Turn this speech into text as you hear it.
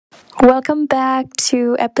Welcome back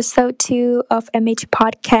to episode 2 of MH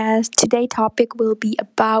Podcast. Today's topic will be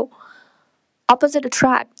about opposite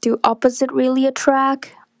attract. Do opposite really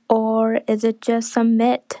attract or is it just some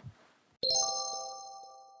myth?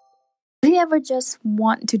 Do you ever just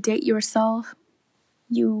want to date yourself?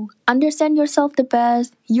 You understand yourself the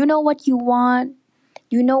best, you know what you want,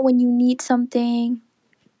 you know when you need something,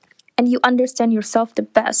 and you understand yourself the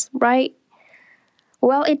best, right?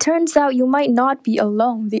 Well, it turns out you might not be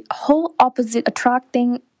alone. The whole opposite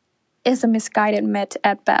attracting is a misguided myth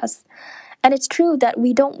at best. And it's true that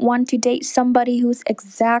we don't want to date somebody who's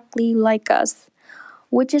exactly like us,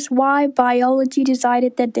 which is why biology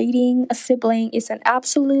decided that dating a sibling is an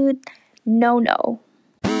absolute no no.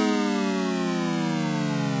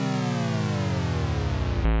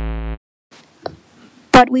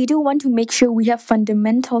 But we do want to make sure we have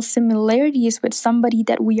fundamental similarities with somebody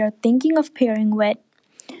that we are thinking of pairing with.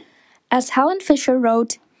 As Helen Fisher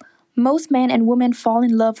wrote, most men and women fall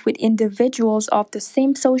in love with individuals of the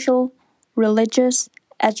same social, religious,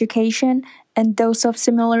 education, and those of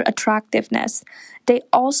similar attractiveness. They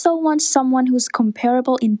also want someone who's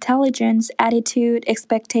comparable intelligence, attitude,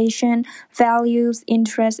 expectation, values,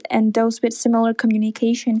 interests, and those with similar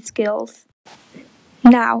communication skills.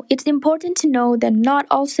 Now, it's important to know that not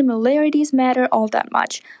all similarities matter all that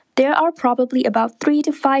much. There are probably about 3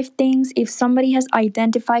 to 5 things if somebody has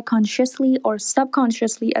identified consciously or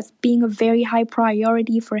subconsciously as being a very high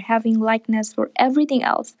priority for having likeness for everything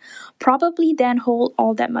else, probably then hold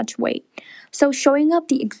all that much weight. So showing up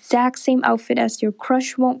the exact same outfit as your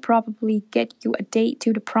crush won't probably get you a date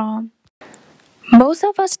to the prom. Most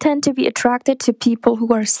of us tend to be attracted to people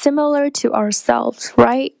who are similar to ourselves,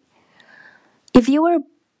 right? If you were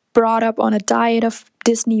brought up on a diet of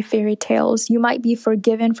Disney fairy tales, you might be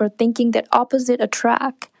forgiven for thinking that opposite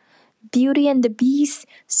attract. Beauty and the Beast,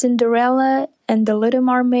 Cinderella, and The Little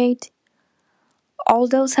Mermaid, all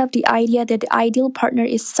those have the idea that the ideal partner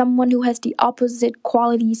is someone who has the opposite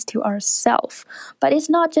qualities to ourselves. But it's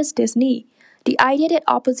not just Disney. The idea that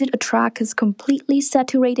opposite attract has completely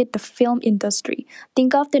saturated the film industry.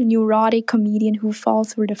 Think of the neurotic comedian who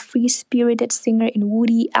falls for the free-spirited singer in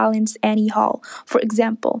Woody Allen's Annie Hall, for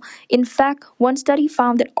example. In fact, one study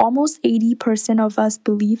found that almost 80% of us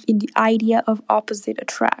believe in the idea of opposite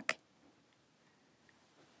attract.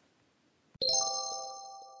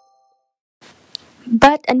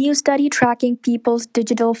 But a new study tracking people's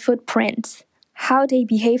digital footprints, how they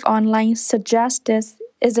behave online, suggests this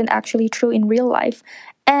isn't actually true in real life.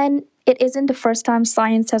 And it isn't the first time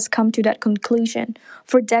science has come to that conclusion.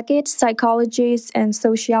 For decades, psychologists and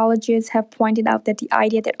sociologists have pointed out that the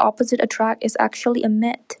idea that opposite attract is actually a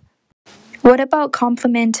myth. What about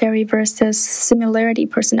complementary versus similarity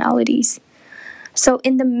personalities? So,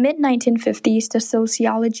 in the mid 1950s, the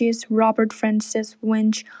sociologist Robert Francis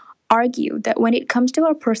Winch argued that when it comes to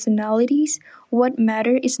our personalities, what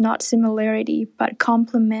matters is not similarity but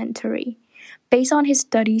complementary. Based on his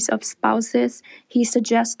studies of spouses, he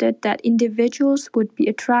suggested that individuals would be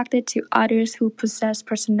attracted to others who possess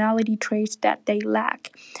personality traits that they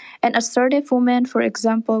lack. An assertive woman, for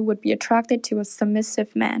example, would be attracted to a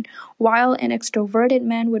submissive man, while an extroverted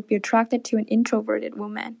man would be attracted to an introverted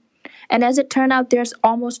woman. And as it turned out, there's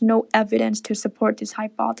almost no evidence to support this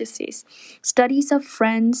hypothesis. Studies of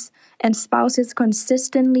friends and spouses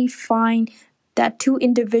consistently find that two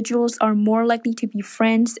individuals are more likely to be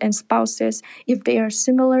friends and spouses if they are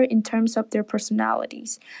similar in terms of their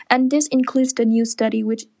personalities. And this includes the new study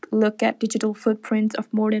which looked at digital footprints of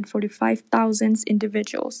more than 45,000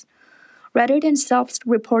 individuals. Rather than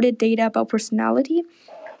self-reported data about personality,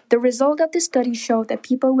 the result of the study showed that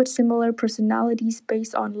people with similar personalities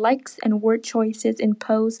based on likes and word choices in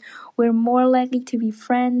posts were more likely to be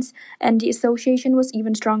friends, and the association was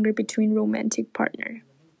even stronger between romantic partners.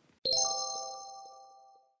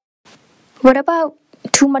 What about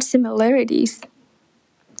too much similarities?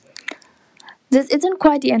 This isn't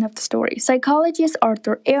quite the end of the story. Psychologist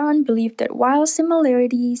Arthur Aron believed that while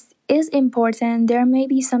similarities is important, there may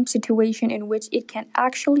be some situation in which it can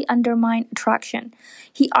actually undermine attraction.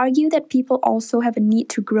 He argued that people also have a need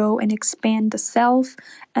to grow and expand the self,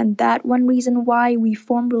 and that one reason why we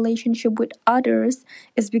form relationship with others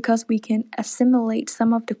is because we can assimilate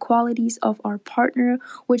some of the qualities of our partner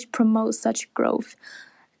which promote such growth.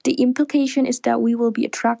 The implication is that we will be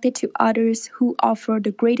attracted to others who offer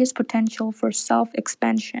the greatest potential for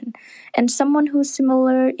self-expansion, and someone who's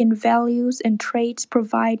similar in values and traits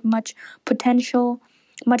provide much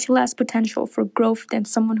less potential for growth than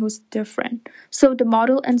someone who's different. So the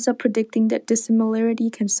model ends up predicting that dissimilarity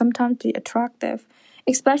can sometimes be attractive,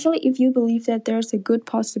 especially if you believe that there's a good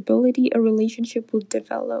possibility a relationship will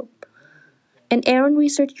develop. And Aaron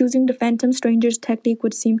research using the phantom strangers technique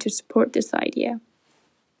would seem to support this idea.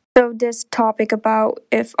 So this topic about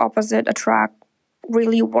if opposite attract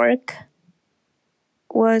really work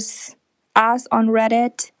was asked on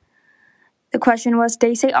Reddit. The question was,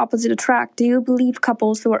 they say opposite attract. Do you believe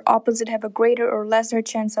couples who are opposite have a greater or lesser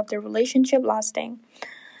chance of their relationship lasting?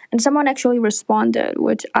 And someone actually responded,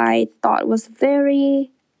 which I thought was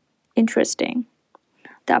very interesting.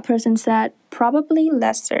 That person said, probably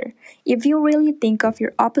lesser. If you really think of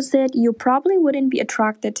your opposite, you probably wouldn't be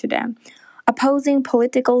attracted to them. Opposing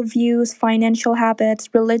political views, financial habits,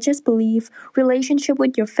 religious belief, relationship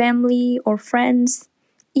with your family or friends,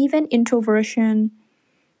 even introversion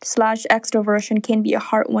slash extroversion can be a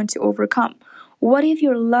hard one to overcome. What if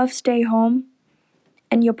your love stay home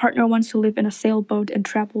and your partner wants to live in a sailboat and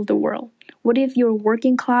travel the world? What if you're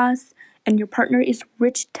working class and your partner is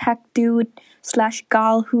rich tech dude slash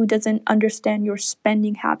gal who doesn't understand your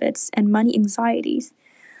spending habits and money anxieties?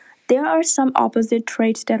 There are some opposite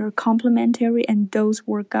traits that are complementary and those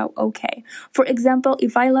work out okay. For example,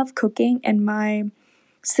 if I love cooking and my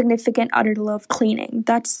significant other love cleaning,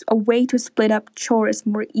 that's a way to split up chores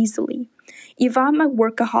more easily. If I'm a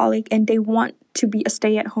workaholic and they want to be a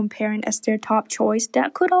stay-at-home parent as their top choice,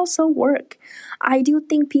 that could also work. I do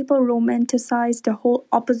think people romanticize the whole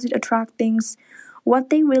opposite attract things. What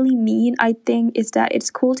they really mean, I think, is that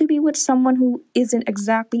it's cool to be with someone who isn't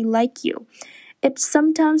exactly like you. It's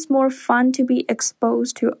sometimes more fun to be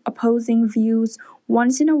exposed to opposing views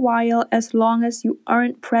once in a while as long as you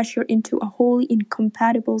aren't pressured into a wholly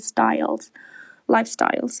incompatible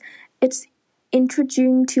lifestyles. It's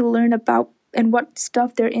intriguing to learn about and what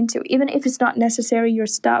stuff they're into, even if it's not necessarily your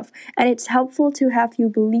stuff. And it's helpful to have you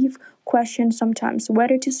believe question sometimes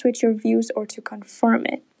whether to switch your views or to confirm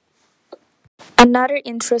it. Another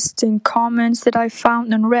interesting comment that I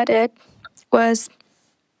found on Reddit was,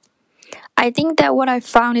 I think that what I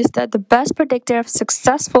found is that the best predictor of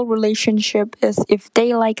successful relationship is if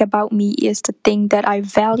they like about me is the thing that I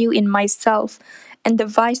value in myself and the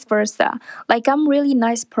vice versa. Like I'm really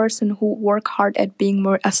nice person who work hard at being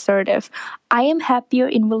more assertive. I am happier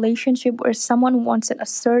in relationship where someone wants an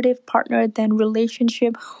assertive partner than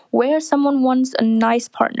relationship where someone wants a nice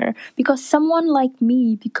partner because someone like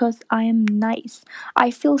me because I am nice.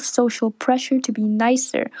 I feel social pressure to be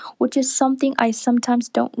nicer, which is something I sometimes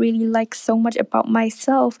don't really like so much about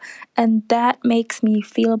myself, and that makes me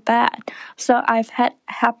feel bad. So I've had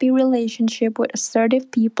happy relationship with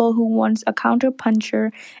assertive people who wants a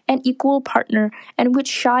counterpuncher and equal partner, and with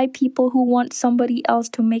shy people who want somebody else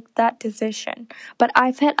to make that decision. But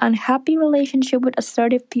I've had unhappy relationship with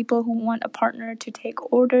assertive people who want a partner to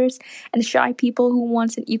take orders and shy people who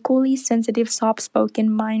wants an equally sensitive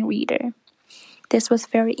soft-spoken mind reader. This was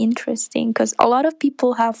very interesting because a lot of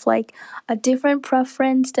people have like a different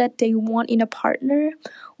preference that they want in a partner,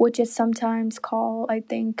 which is sometimes called, I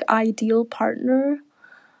think, ideal partner.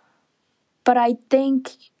 But I think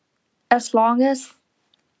as long as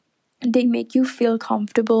they make you feel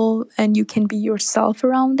comfortable and you can be yourself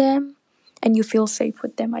around them and you feel safe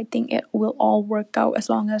with them, I think it will all work out as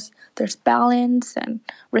long as there's balance and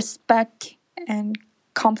respect and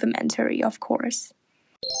complementary, of course.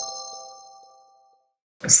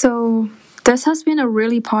 So this has been a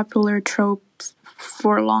really popular trope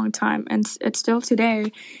for a long time, and it's still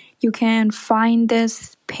today. You can find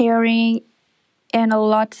this pairing in a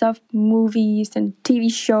lots of movies and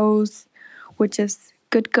TV shows, which is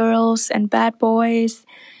good girls and bad boys.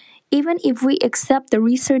 Even if we accept the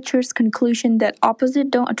researchers' conclusion that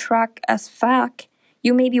opposite don't attract as fact,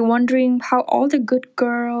 you may be wondering how all the good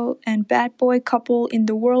girl and bad boy couple in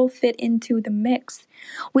the world fit into the mix.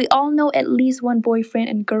 We all know at least one boyfriend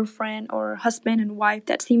and girlfriend or husband and wife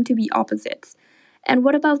that seem to be opposites. And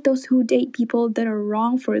what about those who date people that are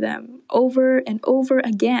wrong for them over and over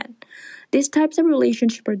again? These types of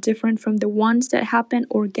relationships are different from the ones that happen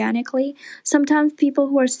organically. Sometimes people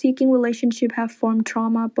who are seeking relationship have formed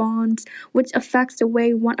trauma bonds, which affects the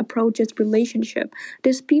way one approaches relationship.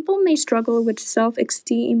 These people may struggle with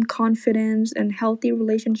self-esteem, confidence, and healthy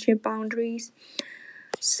relationship boundaries.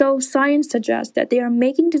 So science suggests that they are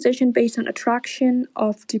making decisions based on attraction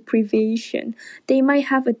of deprivation. They might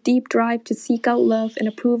have a deep drive to seek out love and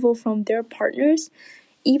approval from their partners,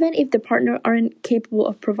 even if the partner aren't capable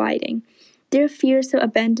of providing. Their fears of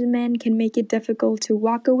abandonment can make it difficult to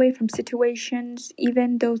walk away from situations,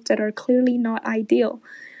 even those that are clearly not ideal.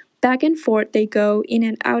 Back and forth they go, in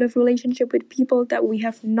and out of relationship with people that we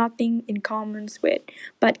have nothing in common with,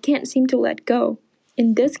 but can't seem to let go.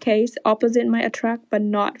 In this case, opposite might attract, but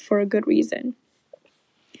not for a good reason.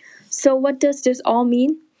 So what does this all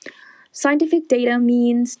mean? Scientific data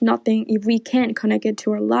means nothing if we can't connect it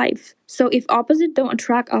to our life. So if opposites don't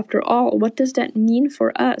attract after all, what does that mean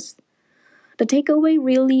for us? The takeaway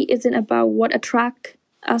really isn't about what attracts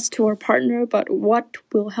us to our partner, but what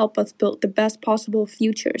will help us build the best possible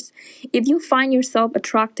futures. If you find yourself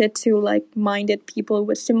attracted to like-minded people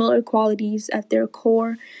with similar qualities at their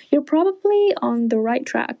core, you're probably on the right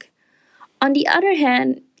track. On the other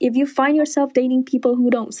hand, if you find yourself dating people who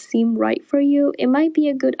don't seem right for you, it might be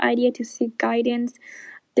a good idea to seek guidance.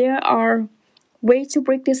 There are ways to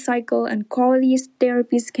break this cycle, and qualities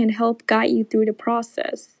therapies can help guide you through the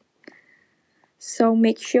process. So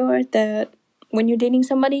make sure that when you're dating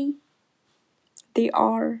somebody, they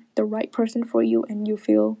are the right person for you and you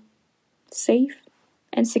feel safe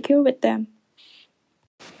and secure with them.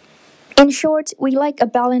 In short, we like a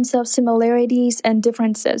balance of similarities and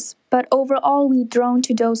differences, but overall, we're drawn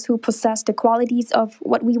to those who possess the qualities of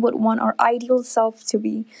what we would want our ideal self to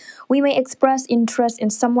be. We may express interest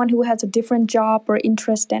in someone who has a different job or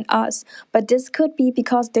interest than us, but this could be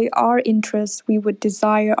because they are interests we would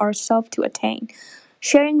desire ourselves to attain.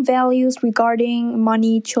 Sharing values regarding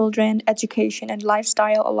money, children, education, and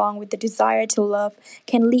lifestyle, along with the desire to love,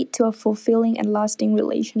 can lead to a fulfilling and lasting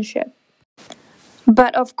relationship.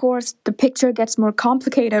 But of course, the picture gets more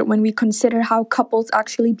complicated when we consider how couples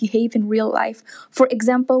actually behave in real life. For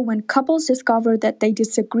example, when couples discover that they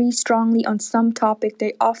disagree strongly on some topic,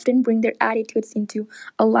 they often bring their attitudes into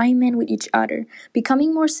alignment with each other,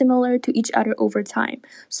 becoming more similar to each other over time.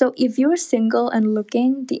 So if you're single and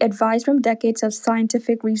looking, the advice from decades of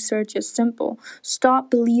scientific research is simple. Stop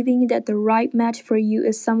believing that the right match for you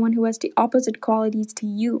is someone who has the opposite qualities to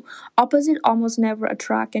you. Opposite almost never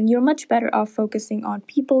attract, and you're much better off focusing on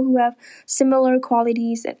people who have similar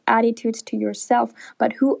qualities and attitudes to yourself,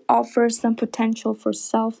 but who offer some potential for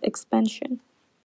self expansion.